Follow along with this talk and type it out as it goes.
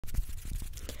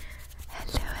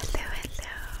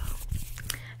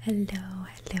Hello, hello,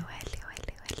 hello,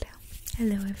 hello, hello.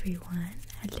 Hello everyone.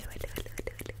 Hello, hello, hello,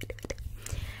 hello, hello,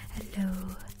 hello. Hello,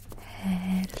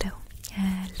 hello,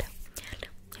 hello,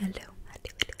 hello,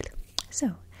 hello.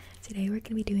 So, today we're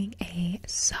gonna be doing a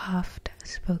soft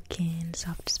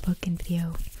spoken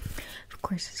video. Of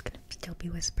course it's gonna still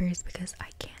be whispers because I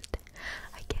can't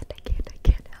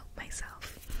help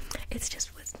myself. It's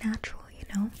just what's natural, you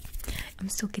know? I'm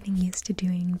still getting used to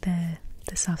doing the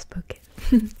soft spoken.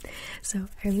 So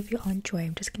I hope you all enjoy.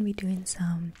 I'm just gonna be doing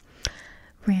some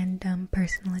random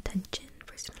personal attention.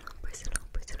 Personal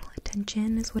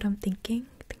attention is what I'm thinking.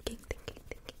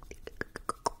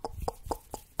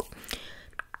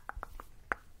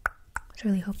 So I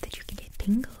really hope that you can get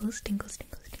tingles.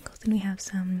 And we have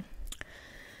some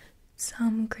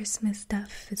Christmas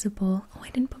stuff visible. Oh, I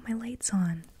didn't put my lights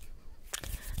on.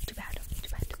 Too bad.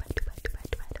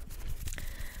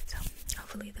 So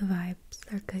hopefully the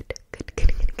vibes are good.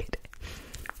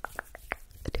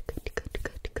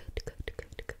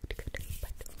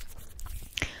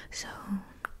 So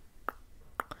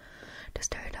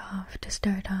to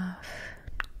start off,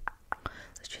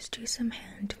 let's just do some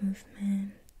hand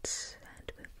movements.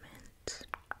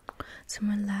 Some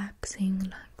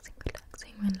relaxing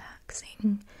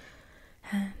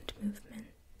hand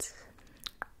movements.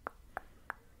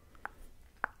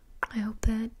 I hope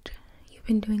that you've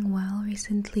been doing well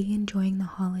recently, enjoying the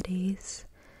holidays.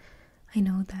 I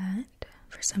know that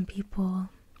for some people,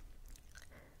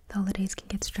 the holidays can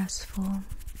get stressful.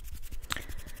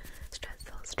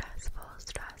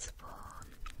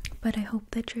 But I hope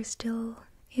that you're still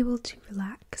able to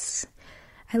relax.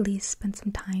 At least spend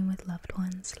some time with loved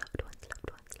ones.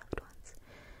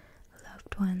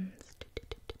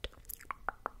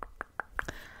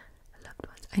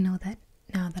 I know that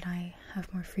now that I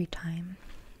have more free time,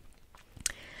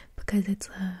 because it's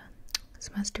a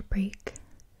semester break,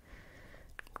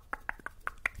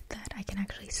 that I can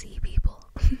actually see people.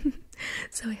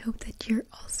 So I hope that you're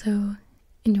also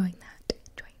enjoying that.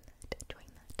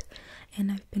 And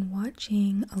I've been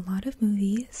watching a lot of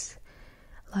movies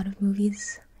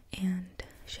and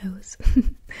shows.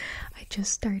 I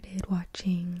just started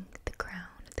watching The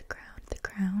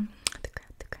Crown.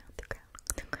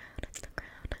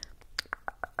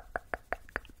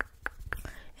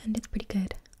 And it's pretty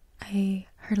good. I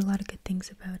heard a lot of good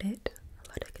things about it. A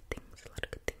lot of good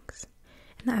things.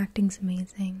 And the acting's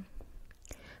amazing.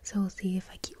 So we'll see if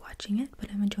I keep watching it, but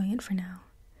I'm enjoying it for now.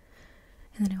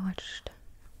 And then I watched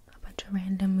a bunch of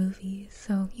random movies.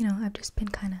 So, you know, I've just been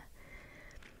kind of,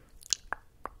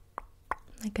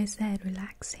 like I said,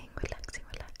 relaxing,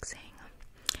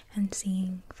 and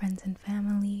seeing friends and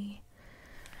family.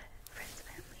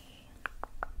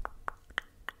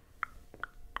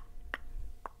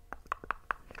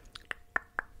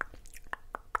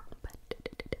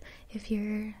 But if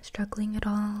you're struggling at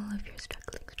all,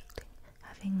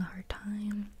 having a hard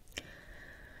time,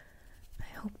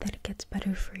 I hope that it gets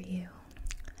better for you.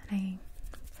 And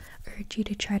I urge you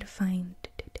to try to find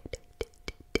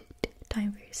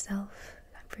time for yourself.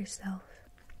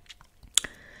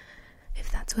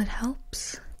 If that's what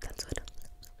helps,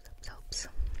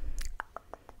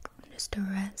 just to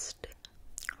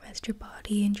rest your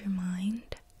body and your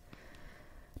mind.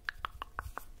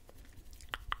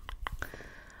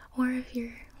 Or if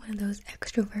you're one of those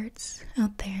extroverts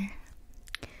out there,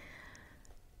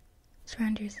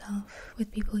 surround yourself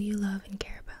with people you love and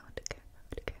care about.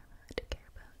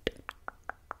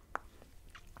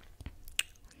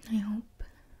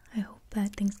 I hope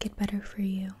that things get better for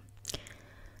you.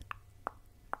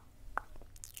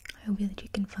 I hope that you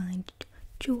can find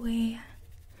joy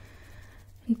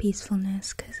and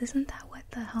peacefulness, because isn't that what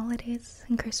the holidays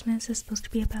and Christmas is supposed to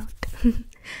be about?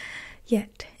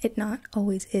 Yet, it not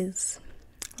always is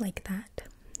like that.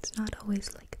 It's not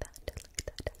always like that.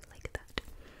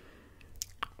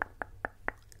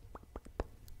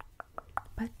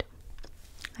 But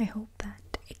I hope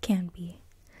that it can be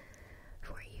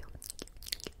for you.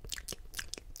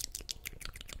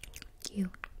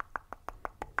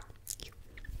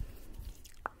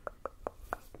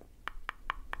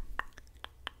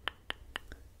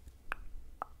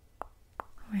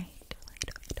 Alright.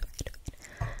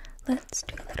 Let's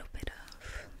do a little bit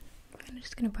of, I'm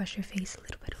just gonna brush your face a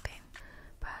little bit, okay?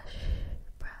 Brush.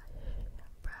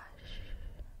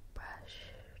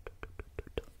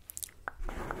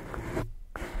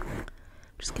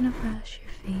 I'm just gonna brush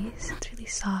your face. It's really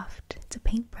soft. It's a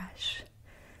paintbrush.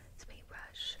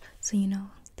 So you know,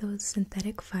 those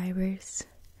synthetic fibers,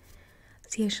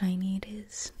 see how shiny it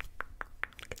is?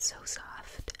 It's so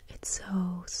soft.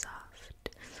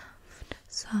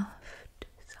 Soft.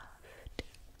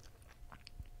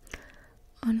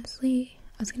 Honestly,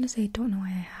 was gonna say I don't know why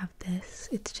I have this.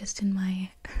 It's just in my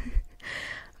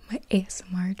my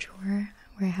ASMR drawer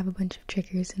where I have a bunch of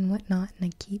triggers and whatnot, and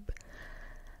I keep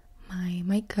my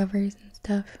mic covers and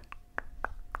stuff.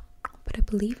 But I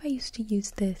believe I used to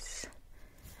use this.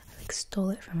 I like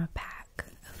stole it from a pack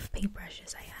of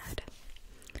paintbrushes I had.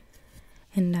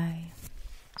 And I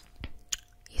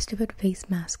used to put face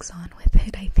masks on with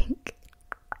it, I think.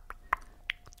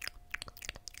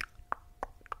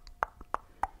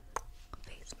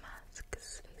 Face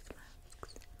masks.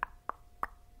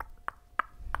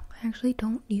 I actually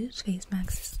don't use face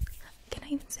masks. Can I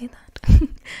even say that?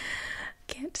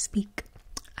 Can't speak.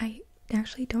 I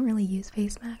actually don't really use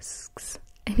face masks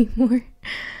anymore.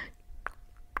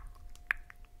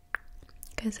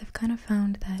 Because I've kind of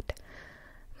found that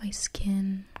my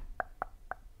skin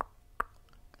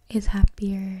is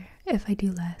happier if I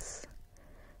do less.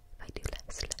 If I do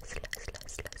less.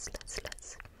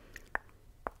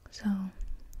 So,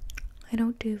 I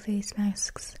don't do face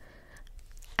masks.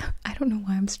 I don't know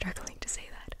why I'm struggling to say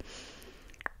that.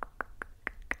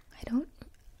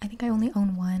 I think I only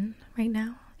own one right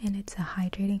now, and it's a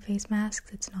hydrating face mask.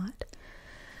 It's not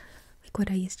like what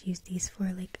I used to use these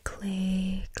for, like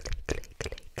clay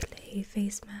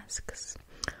face masks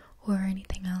or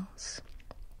anything else.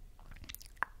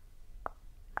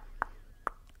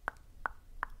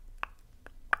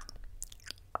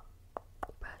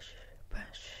 Brush.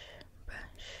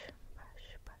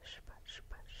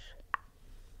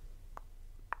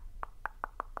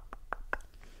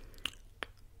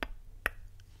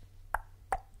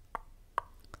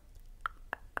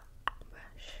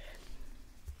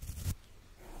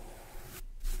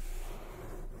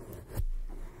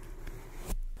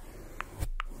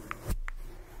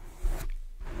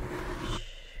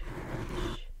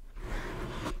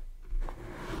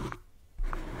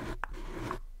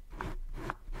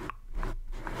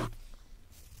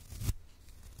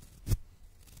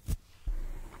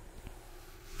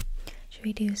 Should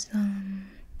we do some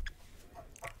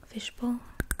fishbowl?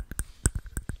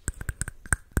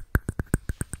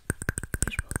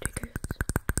 Fishbowl triggers.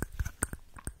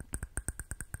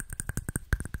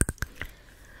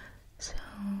 So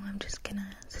I'm just gonna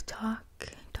talk,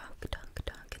 and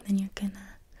then you're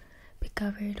gonna be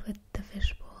covered with the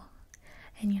fishbowl,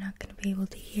 and you're not gonna be able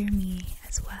to hear me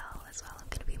as well. I'm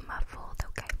gonna be muffled,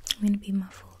 okay? I'm gonna be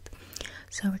muffled.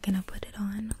 So we're gonna put it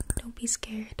on. Don't be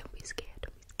scared.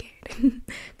 I'm gonna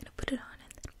put it on,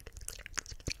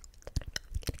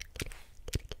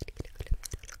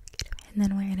 and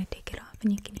then we're gonna take it off,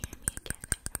 and you can hear me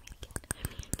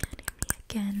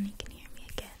again. You can hear me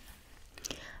again.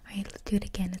 Alright, let's do it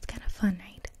again. It's kind of fun,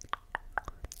 right?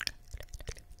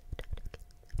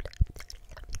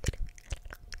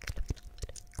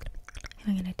 And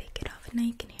I'm gonna take it off, and now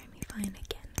you can hear me fine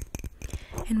again.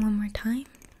 And one more time. Do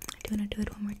you want to do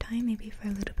it one more time? Maybe for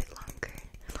a little bit longer.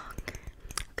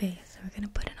 Okay, so we're gonna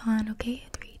put it on, okay?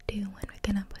 3, 2, 1, we're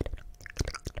gonna put it on.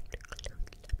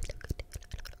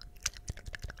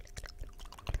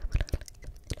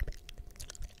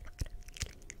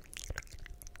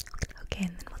 Okay,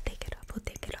 and then we'll take it off.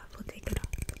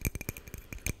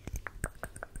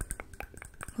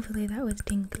 Hopefully that was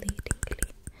tingly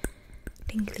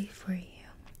for you.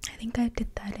 I think I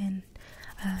did that in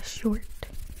a short,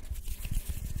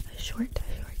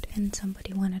 and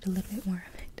somebody wanted a little bit more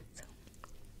of it. So,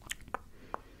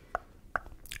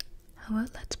 how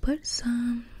about let's put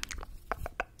some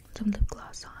lip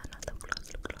gloss on.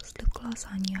 Lip gloss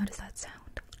on you. How does that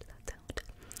sound?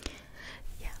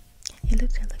 Yeah, your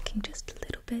lips are looking just a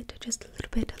little bit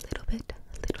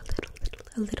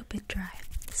dry.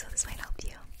 So this might help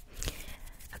you.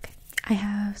 Okay, I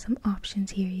have some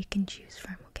options here you can choose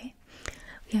from. Okay,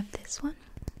 we have this one,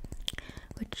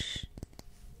 which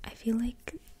I feel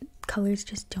like colors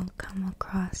just don't come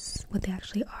across what they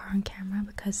actually are on camera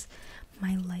because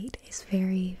my light is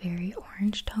very, very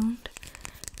orange toned.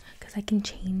 Because I can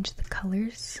change the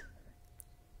colors.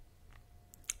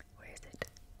 Where is it?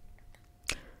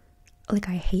 Like,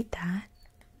 I hate that.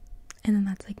 And then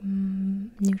that's like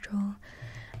neutral.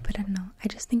 But I don't know. I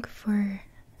just think for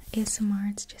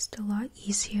ASMR, it's just a lot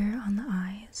easier on the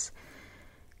eyes.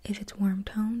 If it's warm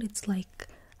toned, it's like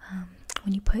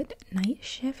when you put night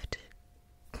shift.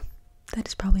 That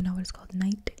is probably not what it's called.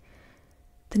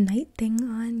 The night thing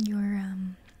on your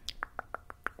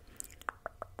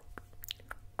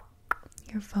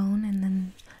phone, and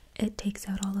then it takes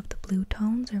out all of the blue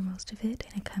tones or most of it,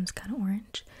 and it comes kind of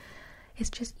orange. It's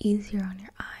just easier on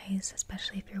your eyes,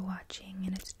 especially if you're watching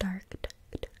and it's dark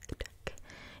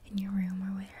in your room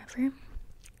or wherever.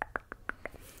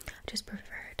 I just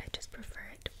prefer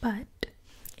it, but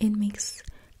it makes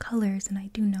colors, and I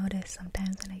do notice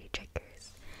sometimes when I do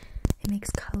triggers, it makes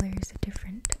colors a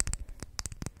different,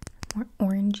 more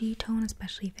orangey tone,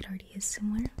 especially if it already is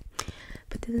similar.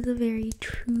 But this is a very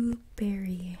true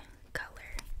berry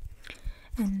color,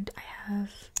 and I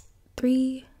have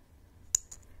three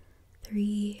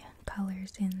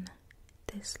colors in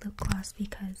this lip gloss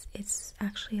because it's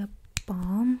actually a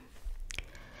balm,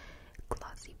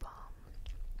 glossy balm.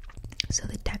 So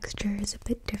the texture is a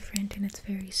bit different and it's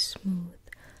very smooth,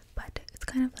 but it's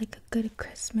kind of like a good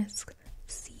Christmas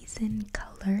season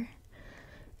color.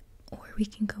 Or we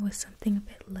can go with something a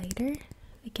bit lighter.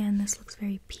 Again, this looks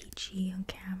very peachy on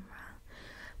camera,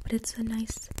 but it's a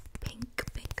nice pink.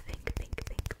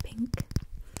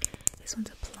 This one's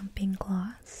a plumping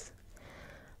gloss.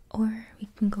 Or we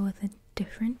can go with a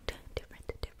different,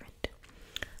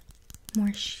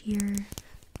 more sheer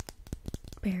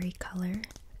berry color.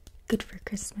 Good for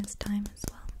Christmas time as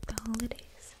well, the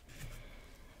holidays.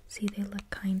 See, they look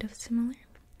kind of similar,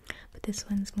 but this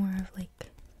one's more of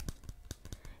like,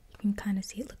 you can kind of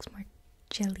see it looks more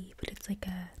jelly, but it's like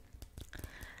a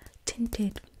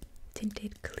tinted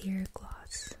clear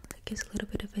gloss. It gives a little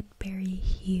bit of a berry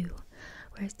hue,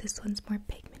 whereas this one's more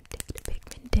pigmented.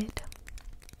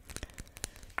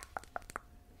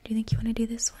 Do you think you want to do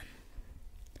this one?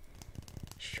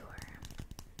 Sure.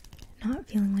 Not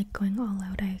feeling like going all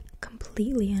out, I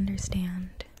completely understand.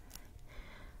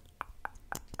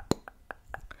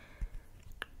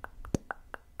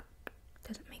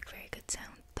 Doesn't make very good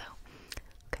sound though.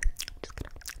 Okay, I'm just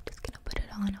gonna put it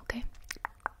on, okay?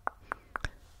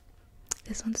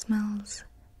 This one smells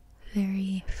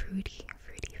very fruity.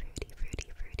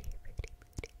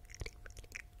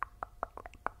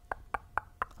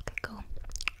 Okay, go.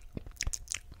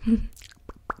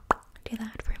 Do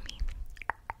that for me.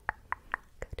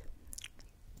 Good.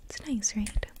 It's nice,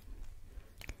 right?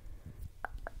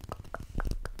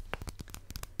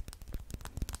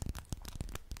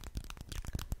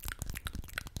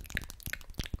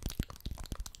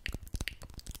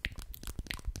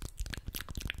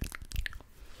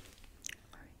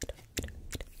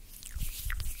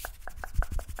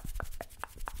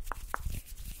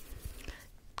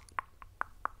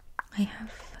 I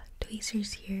have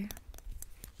tweezers here.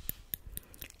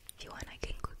 If you want, I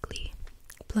can quickly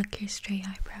pluck your stray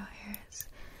eyebrow hairs.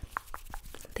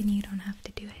 Then you don't have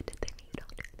to do it.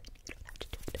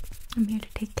 I'm here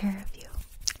to take care of you,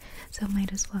 so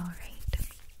might as well, right?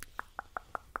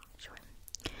 Sure.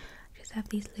 I just have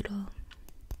these little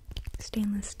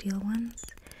stainless steel ones.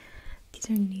 These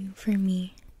are new for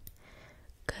me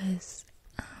because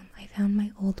I found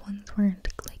my old ones weren't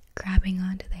like grabbing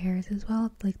onto the hairs as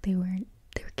well. Like they were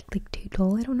like too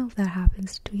dull. I don't know if that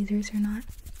happens to tweezers or not.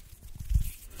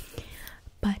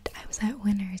 But I was at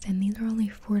Winners and these are only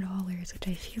 $4, which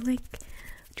I feel like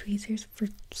tweezers for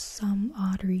some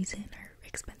odd reason are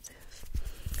expensive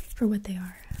for what they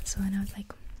are. So and I was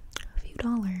like, a few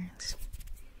dollars.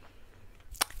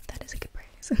 That is a good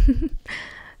price.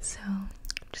 So I'm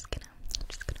just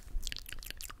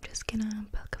gonna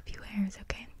pluck a few hairs,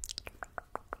 okay?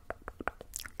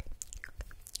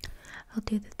 I'll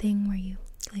do the thing where you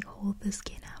like hold the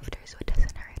skin after so it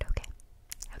doesn't hurt, okay?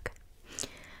 Okay.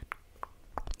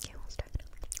 Okay, we'll start.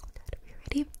 Are you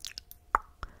ready?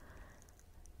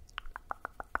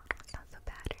 It's not so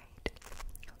bad, right?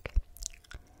 Okay.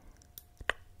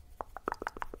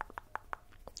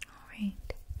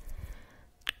 Alright.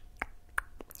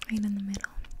 Right in the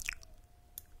middle.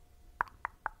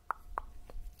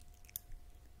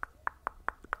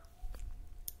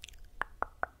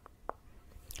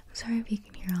 Sorry if you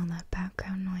can hear all that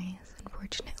background noise.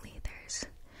 Unfortunately, there's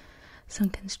some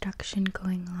construction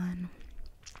going on.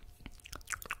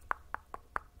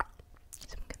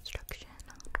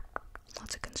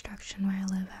 Lots of construction where I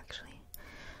live, actually.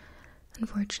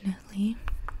 Unfortunately.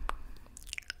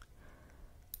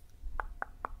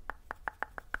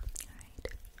 Alright.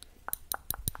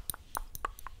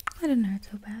 That didn't hurt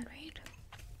so bad, right?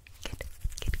 Good.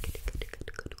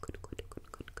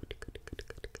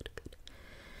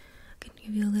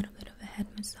 Give you a little bit of a head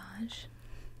massage.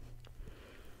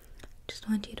 Just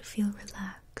want you to feel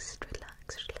relaxed.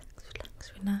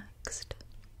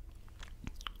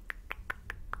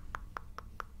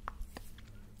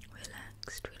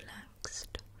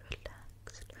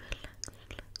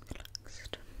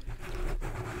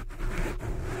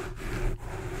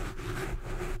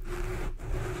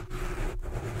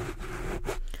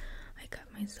 I cut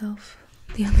myself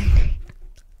the other day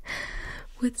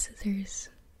with scissors.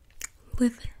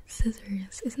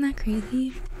 Isn't that crazy?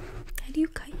 How do you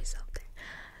cut yourself there?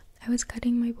 I was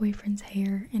cutting my boyfriend's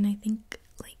hair and I think,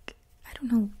 like, I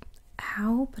don't know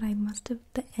how, but I must have,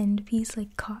 the end piece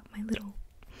like caught my little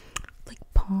like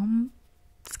palm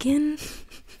skin. It's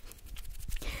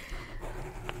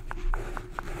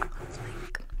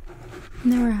like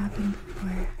never happened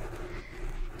before.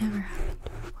 Never happened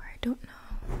before. I don't know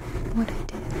what I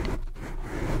did.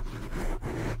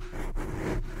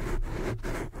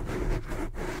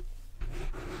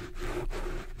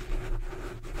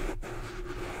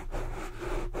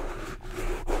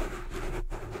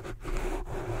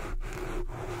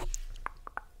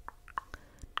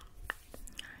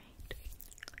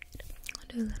 I'll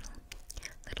do a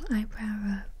little eyebrow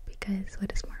rub, because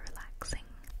what is more relaxing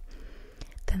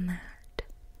than that?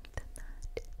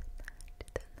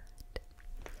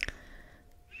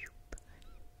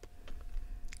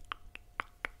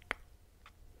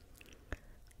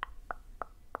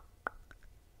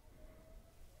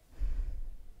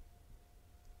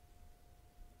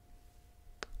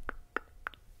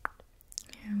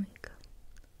 Here we go.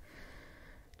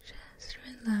 Just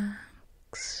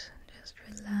relax. Just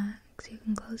relax. You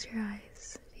can close your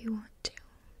eyes if you want to.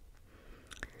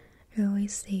 You're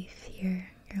always safe here.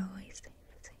 You're always safe.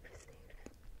 Just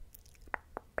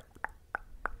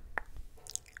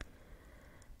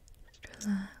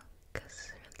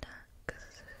relax.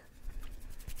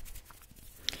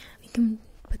 We can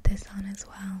put this on as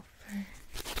well for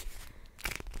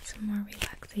some more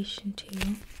relaxation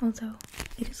too. Although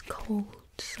it is cold,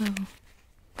 so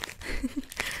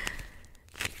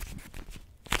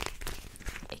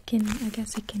I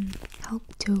guess it can help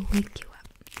to wake you up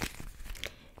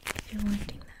if you're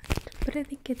wanting that. But I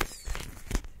think it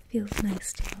feels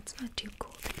nice too. It's not too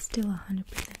cold. It's still 100%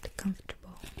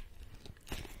 comfortable.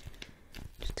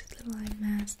 Just a little eye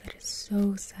mask that is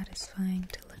so satisfying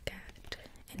to look at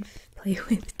and play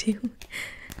with too.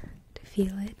 To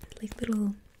feel it. Like little,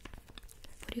 what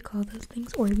do you call those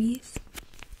things? Orbeez?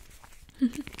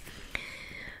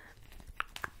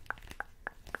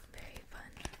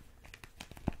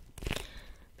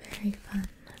 Very fun.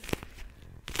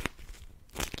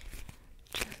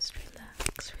 Just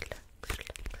relax.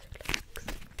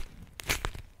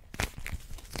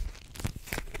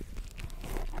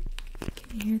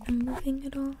 Can you hear them moving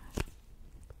at all?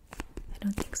 I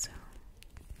don't think so.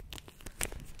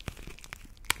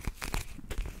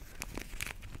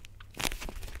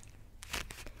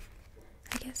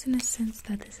 I guess in a sense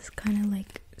that this is kind of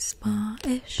like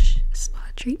spa-ish, spa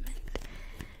treatment.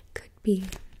 Could be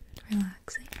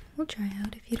relaxing. We'll try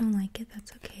out. If you don't like it,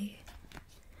 that's okay.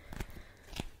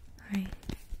 Alright,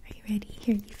 are you ready?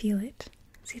 Here, you feel it.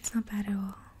 See, it's not bad at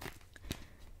all.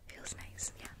 Feels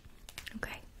nice, yeah.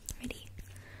 Okay, ready?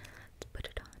 Let's put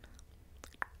it on.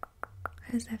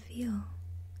 How does that feel?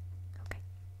 Okay.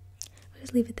 We'll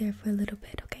just leave it there for a little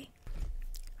bit, okay?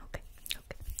 Okay.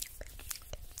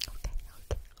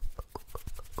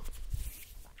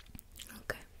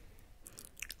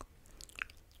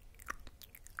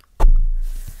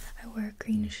 I wear a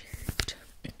green shirt.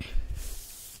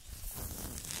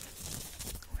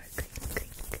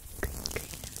 Green.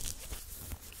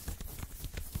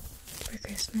 For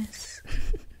Christmas.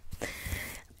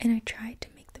 And I tried to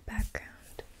make the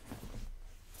background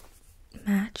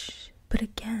match, but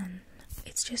again,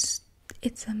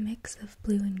 it's a mix of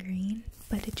blue and green,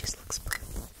 but it just looks blue.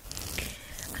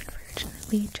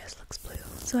 Unfortunately, it just looks blue.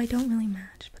 So I don't really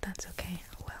match, but that's okay.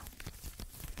 Oh well.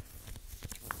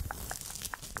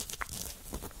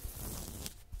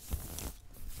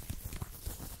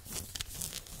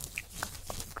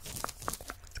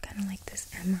 It's kind of like this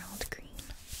emerald green.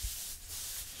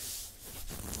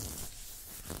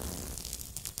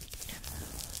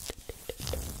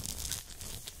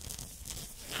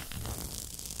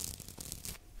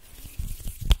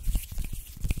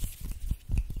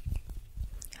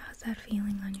 How's that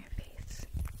feeling on your face?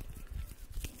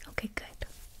 Okay, good.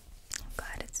 I'm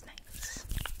glad it's nice.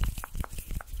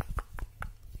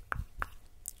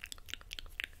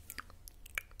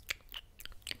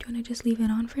 Do you want to just leave it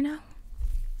on for now?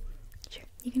 Sure,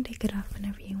 you can take it off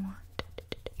whenever you want.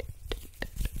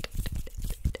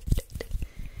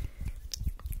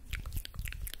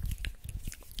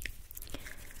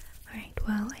 Alright,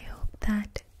 well, I hope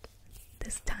that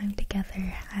this time together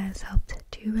has helped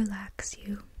to relax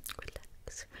you.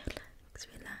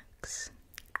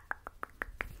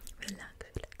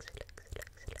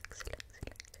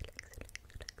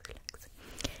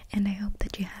 And I hope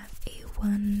that you have a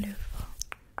wonderful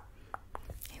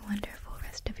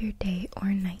rest of your day or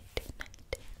night.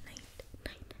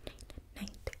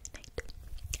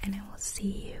 And I will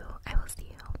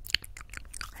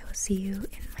see you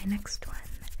in my next one.